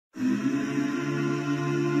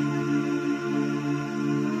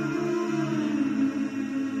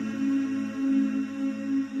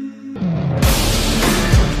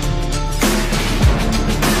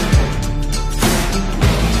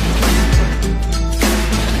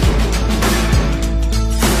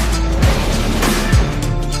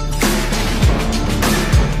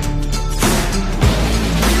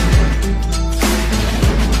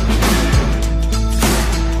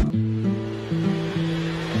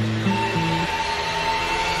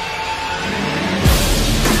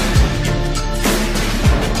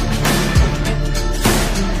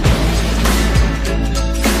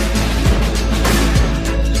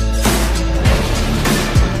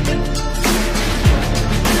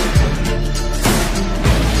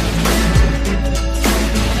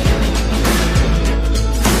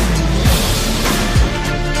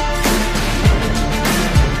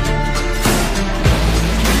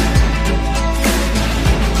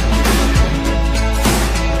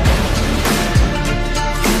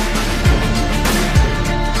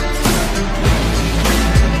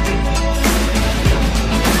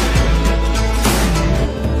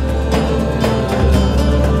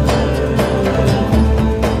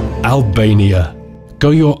Albania,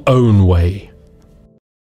 go your own way.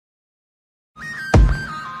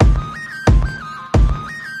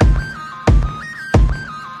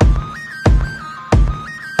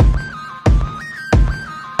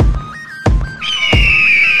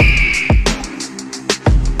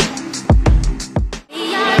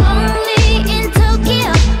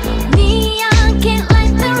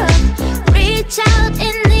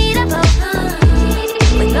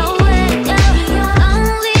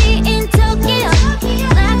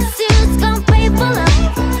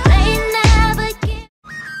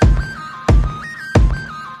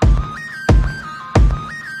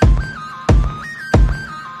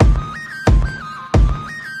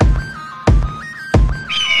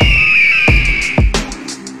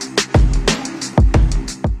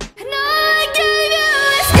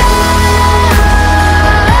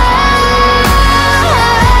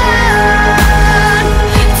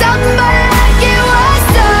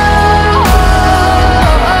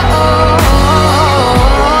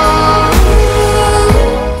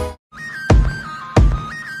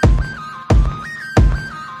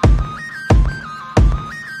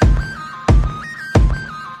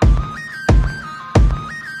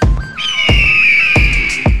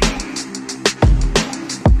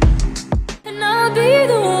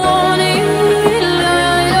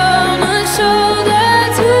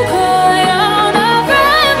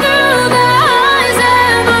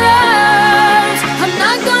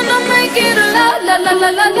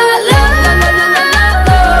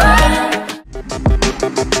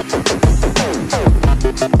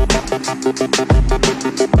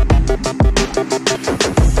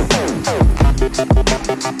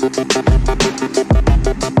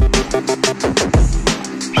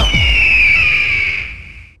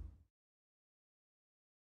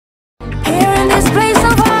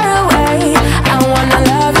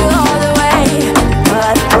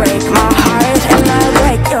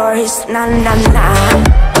 Na na na.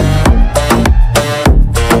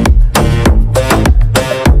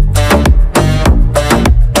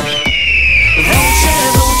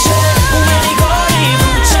 Vruće, u meni gori,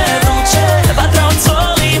 vruće, vatra od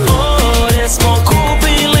soli, more smo kući.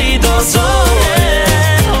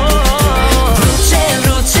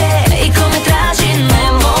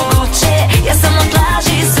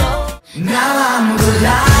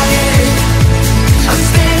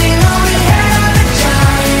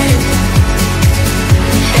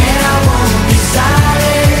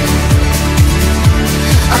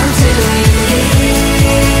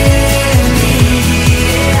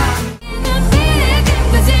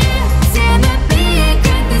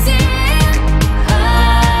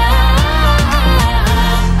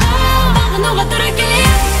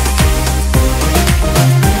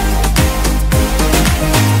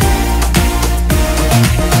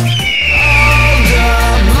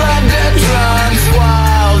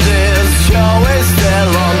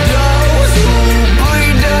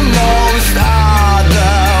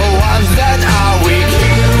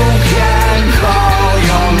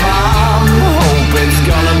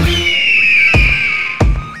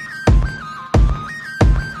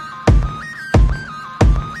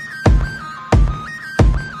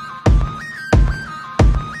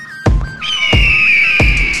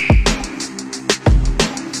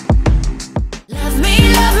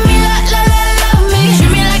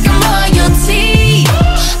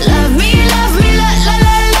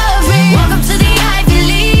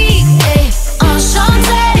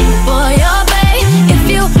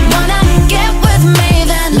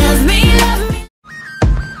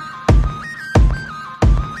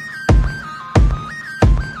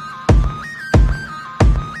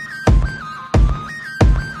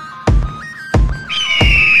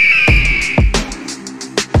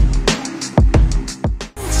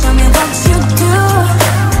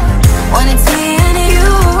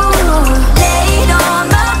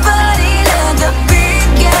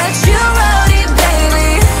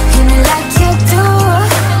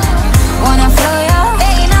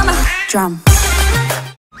 drum.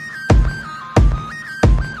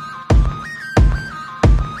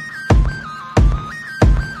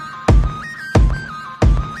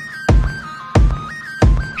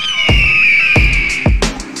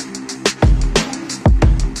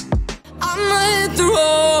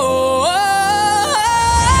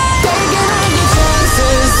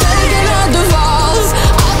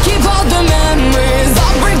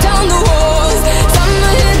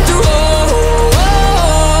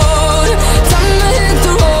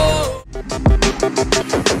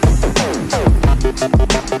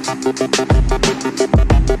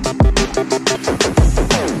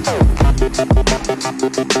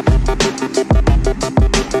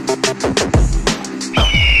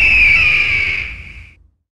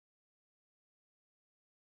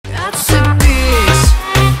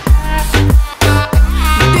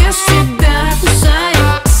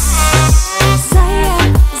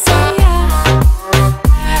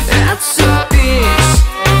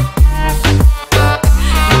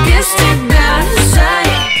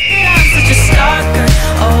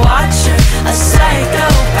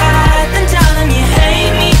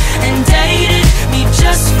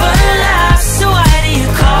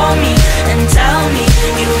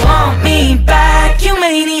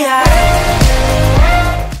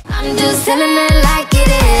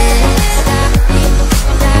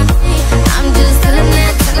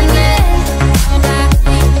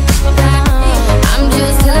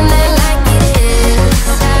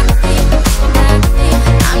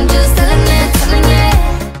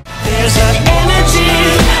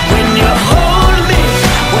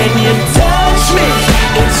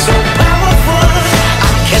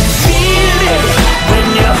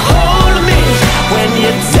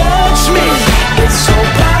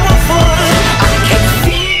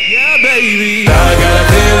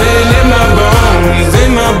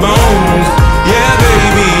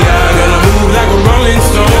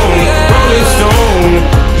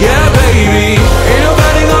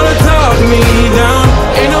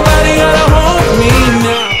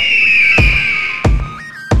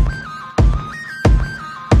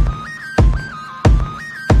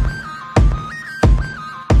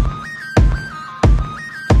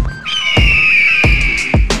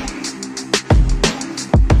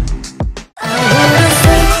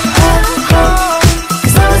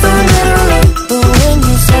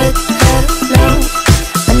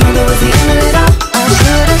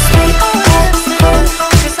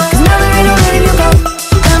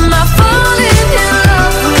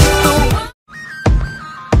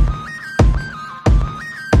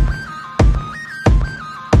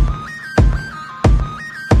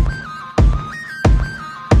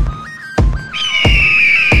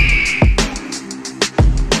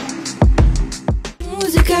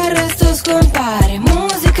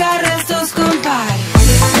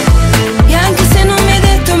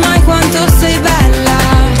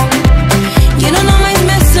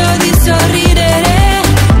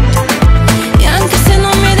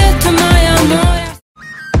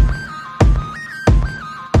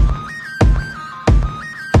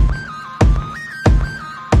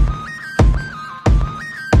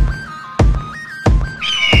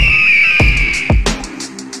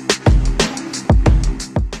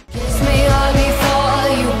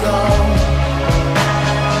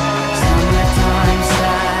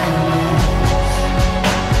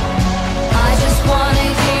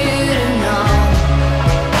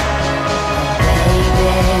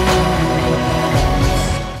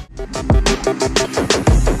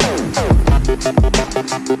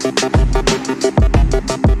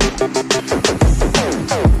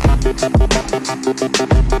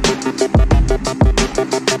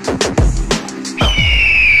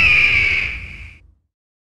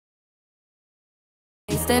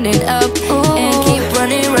 Standing up and keep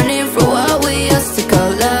running, running for what we used to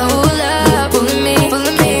call love. Pulling me,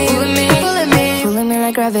 pulling me, pulling me, pulling me, pulling me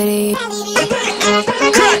like gravity.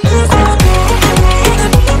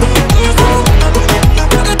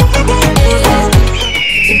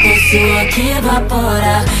 Se posso aqui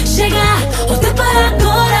evapora, chega o tempo é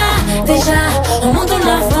agora. Deixa o mundo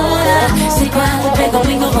lá fora. Se quando pega o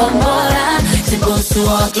bingo, vambora. Se posso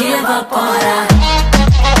aqui evapora.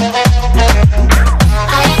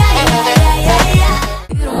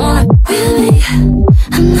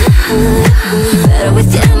 Better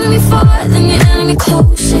with your enemy far than your enemy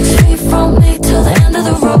close. 6 feet from me till the end of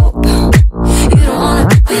the rope. You don't wanna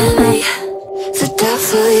be with me, so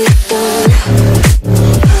therefore you don't.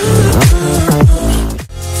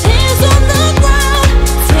 Tears on the ground,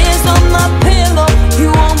 tears on my pillow. You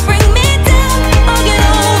won't bring me down, I'll get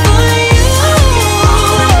over you.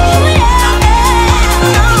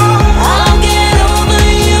 I'll get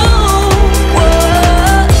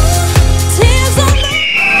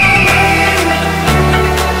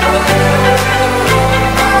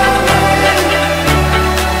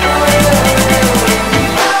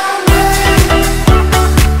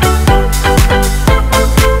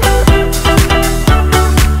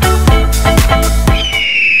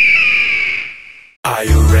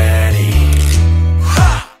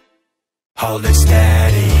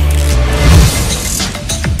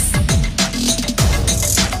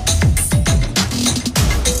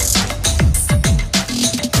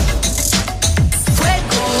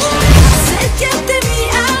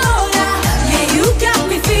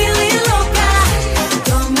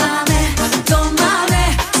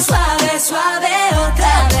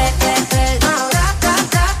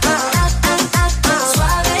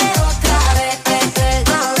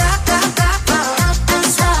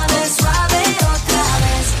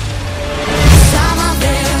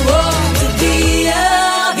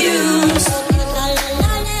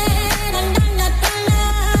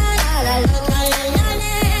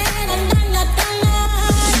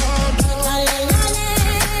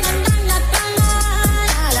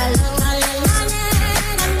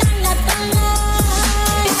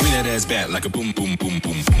back like a boom, boom, boom,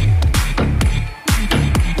 boom, boom.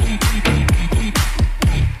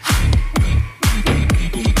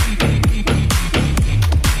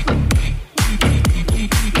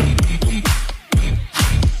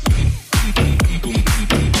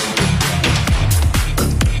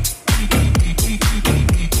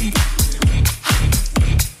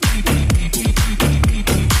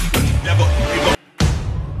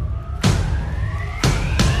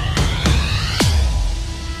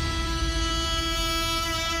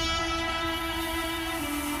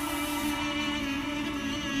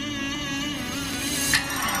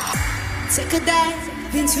 Take a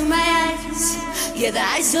dive into my eyes. Yeah, the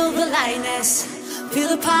eyes of the lioness. Feel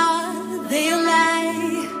the power, they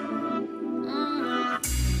lie.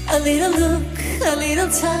 A little look, a little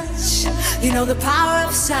touch. You know the power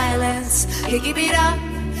of silence. Yeah, give it up,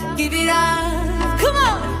 give it up. Come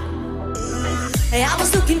on. Hey, I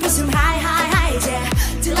was looking for some high highs, yeah.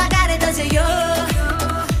 Till I got it, does it yo?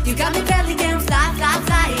 You got me barely can fly, fly,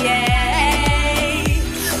 fly, yeah.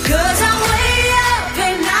 Cause I'm way up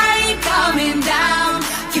and I ain't coming down.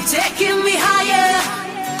 Keep taking me higher.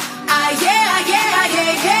 Ah, yeah, yeah,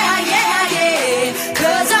 yeah, yeah, yeah, yeah.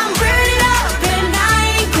 Cause I'm burning up and I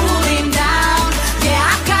ain't cooling down.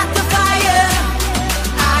 Yeah, I got the fire.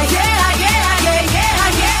 Ah, yeah, yeah, yeah, yeah,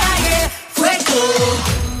 yeah, yeah. Fuego.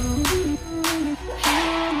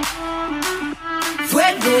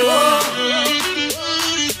 Fuego.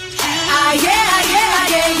 Ah, yeah, yeah,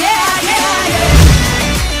 yeah, yeah, yeah, yeah.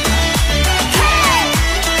 Hey!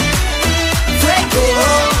 Fuego.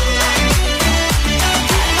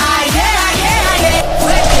 Ah, yeah, yeah, yeah.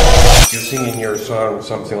 Fuego. You sing in your song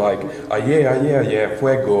something like, ah, yeah,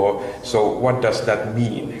 fuego. So what does that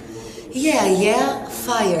mean? Yeah, yeah,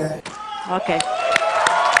 fire. Okay.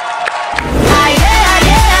 Ah, yeah,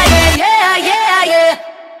 yeah, yeah, yeah, yeah, yeah.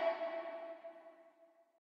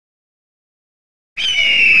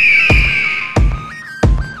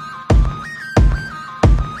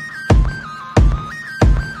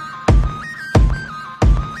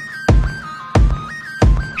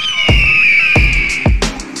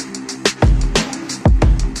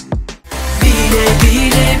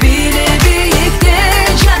 Bile birlikte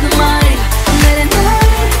canım ay. Nerenay,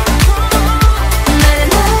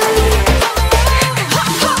 nerenay.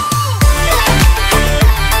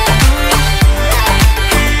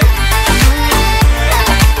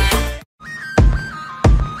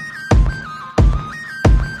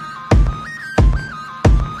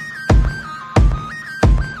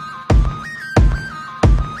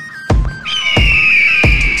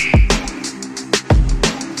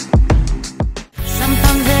 Sam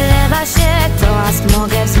tam wylewa się toast,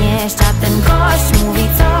 mogę wznieść, a ten gość mówi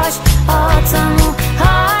coś, o co mu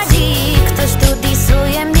chodzi. Ktoś tu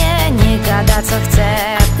disuje mnie, nie gada co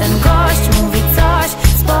chce, a ten gość mówi coś,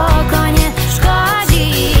 spokojnie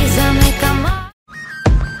szkodzi. Zamykam oczy.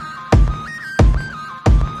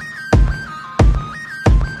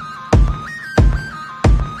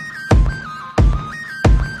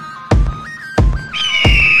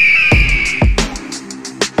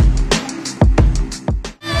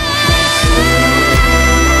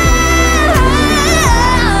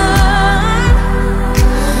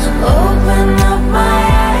 Open up my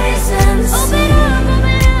eyes and see.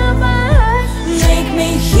 Make me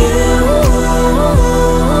human.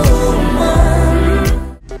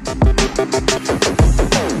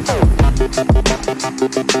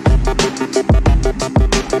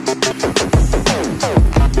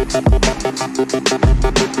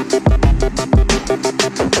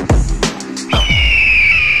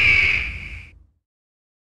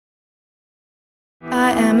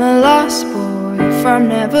 I am a lost boy from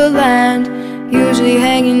Neverland, usually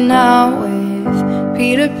hanging out with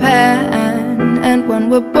Peter Pan. And when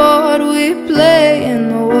we're bored we play in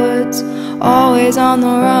the woods, always on the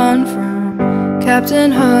run from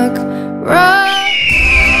Captain Hook. Run!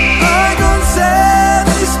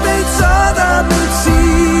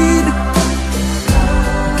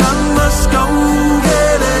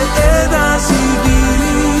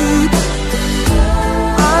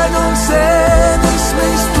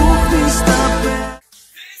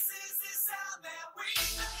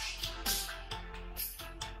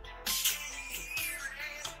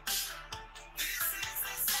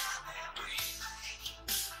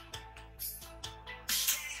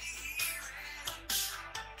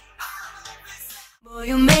 Boy,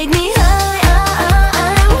 you make me high,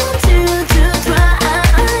 I want to try,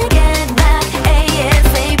 get back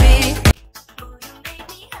ASAP. Boy, you make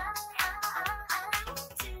me high, I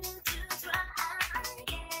want to try,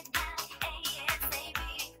 get back ASAP.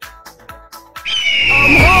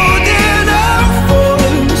 I'm holding out for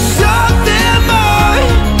something more.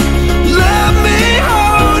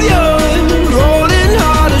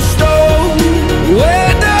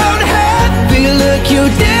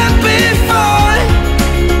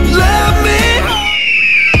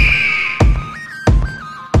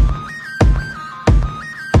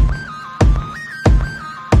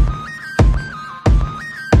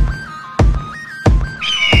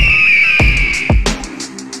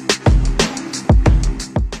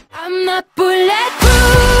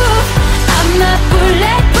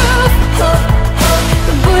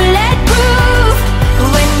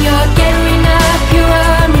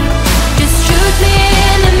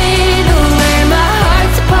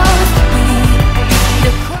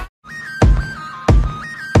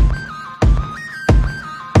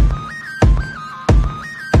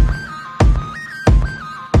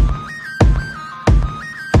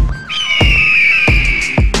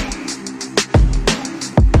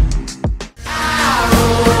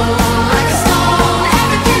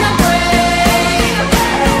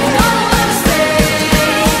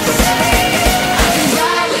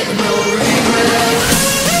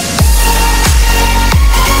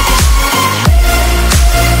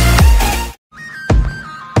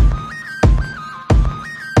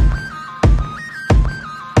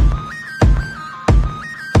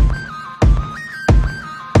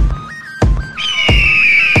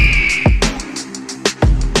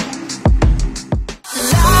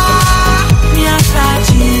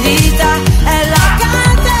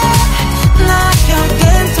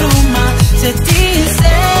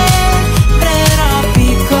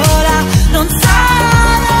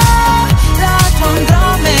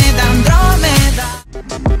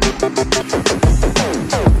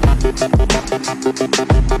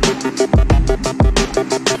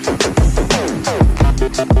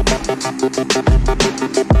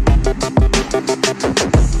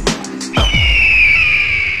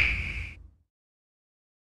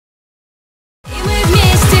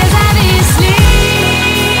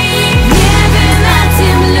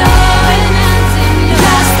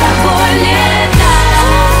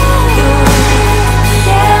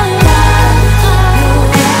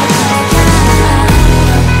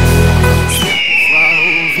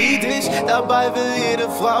 Dabei will jede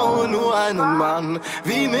Frau nur einen Mann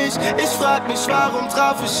wie mich. Ich frag mich, warum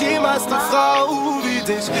traf ich jemals eine Frau wie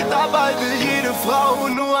dich? Dabei will jede Frau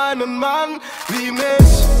nur einen Mann wie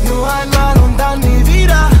mich. Nur einmal und dann nie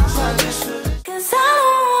wieder. Cause I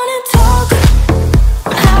don't wanna talk,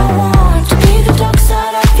 I want to be the dark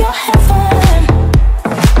side of your heaven.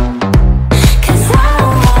 Cause I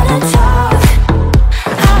don't wanna talk,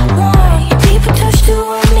 I want your deeper touch to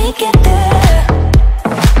help me get there.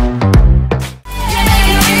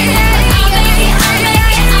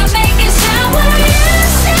 I'll make it sound when you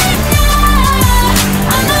say no.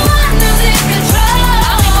 I'm the one who's in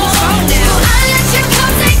control. So I let you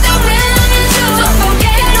come take the wheel and you don't forget.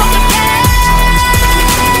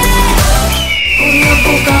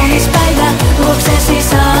 Kaunis päivä, luoksesi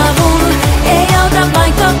saavun. Ei auta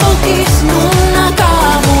vaikka pukis nunna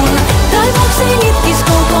kaavun. Toivokseni itkis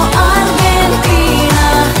koko Argentiina,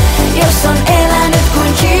 jos on elänyt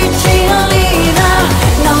kuin Cicciolina.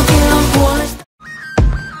 Nautinnon puolesta.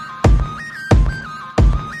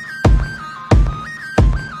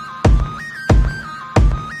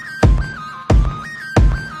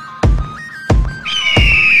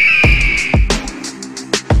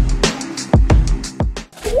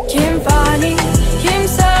 Kim fani, kim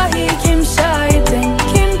sahi, kim şahidin.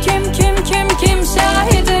 Kim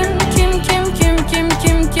şahidin.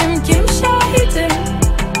 Kim şahidin.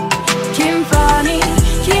 Kim fani,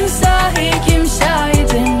 kim sahi, kim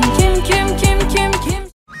şahidin. Kim.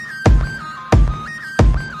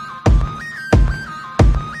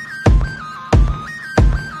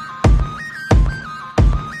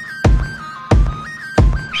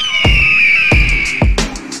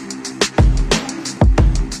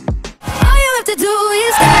 All you have to do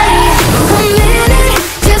is wait a minute,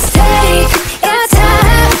 just take your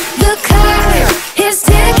time. The clock is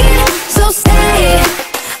ticking, so stay.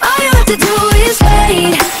 All you have to do is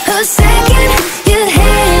wait a second. Your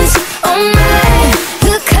hands on mine.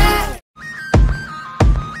 The clock.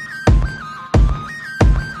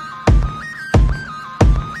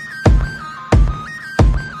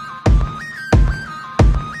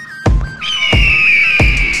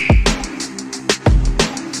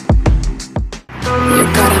 You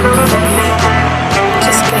gotta move me.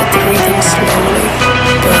 Just get the rhythm slowly.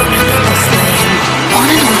 Burn another flame.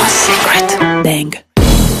 Wanna know my secret? Bang.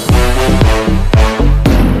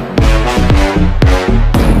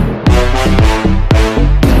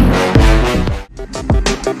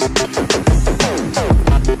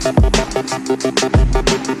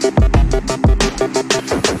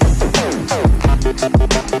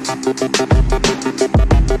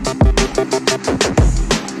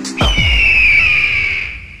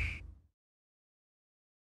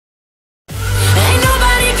 Ain't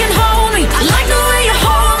nobody can hold me. I like the way you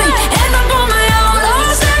hold me. And I'm on my own,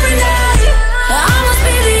 lost every night. I must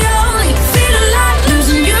be the only. Feeling like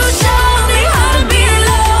losing you. Show me how to be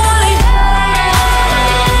lonely.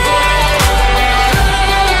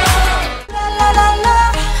 La la la la,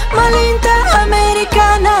 malinta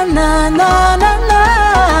americana, na na na na.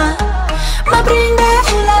 Ma prende,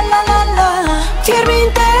 la la la la.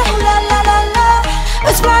 Fiermente, la la la la.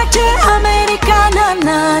 It's black to americana,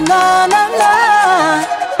 na na na na.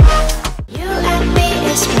 You and me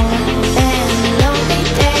is more than a lonely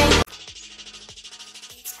day.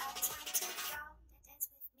 It's our time to go. Dance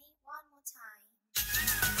with me one more time.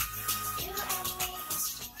 You and me is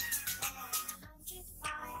more than 100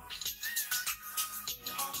 miles. You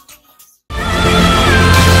and me is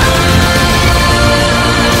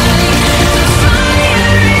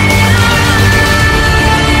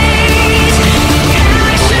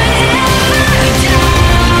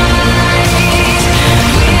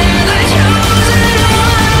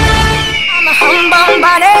I'm a humbug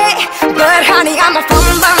bunny, but honey, I'm a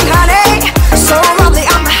fun bun honey. So lovely,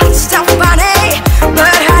 I'm a hot stuff bunny,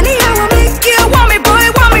 but honey, I will make you want me, boy,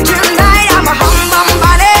 want me tonight. I'm a humbug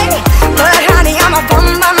bunny, but honey, I'm a fun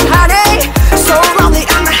bun honey. So lovely,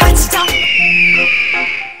 I'm a hot stuff.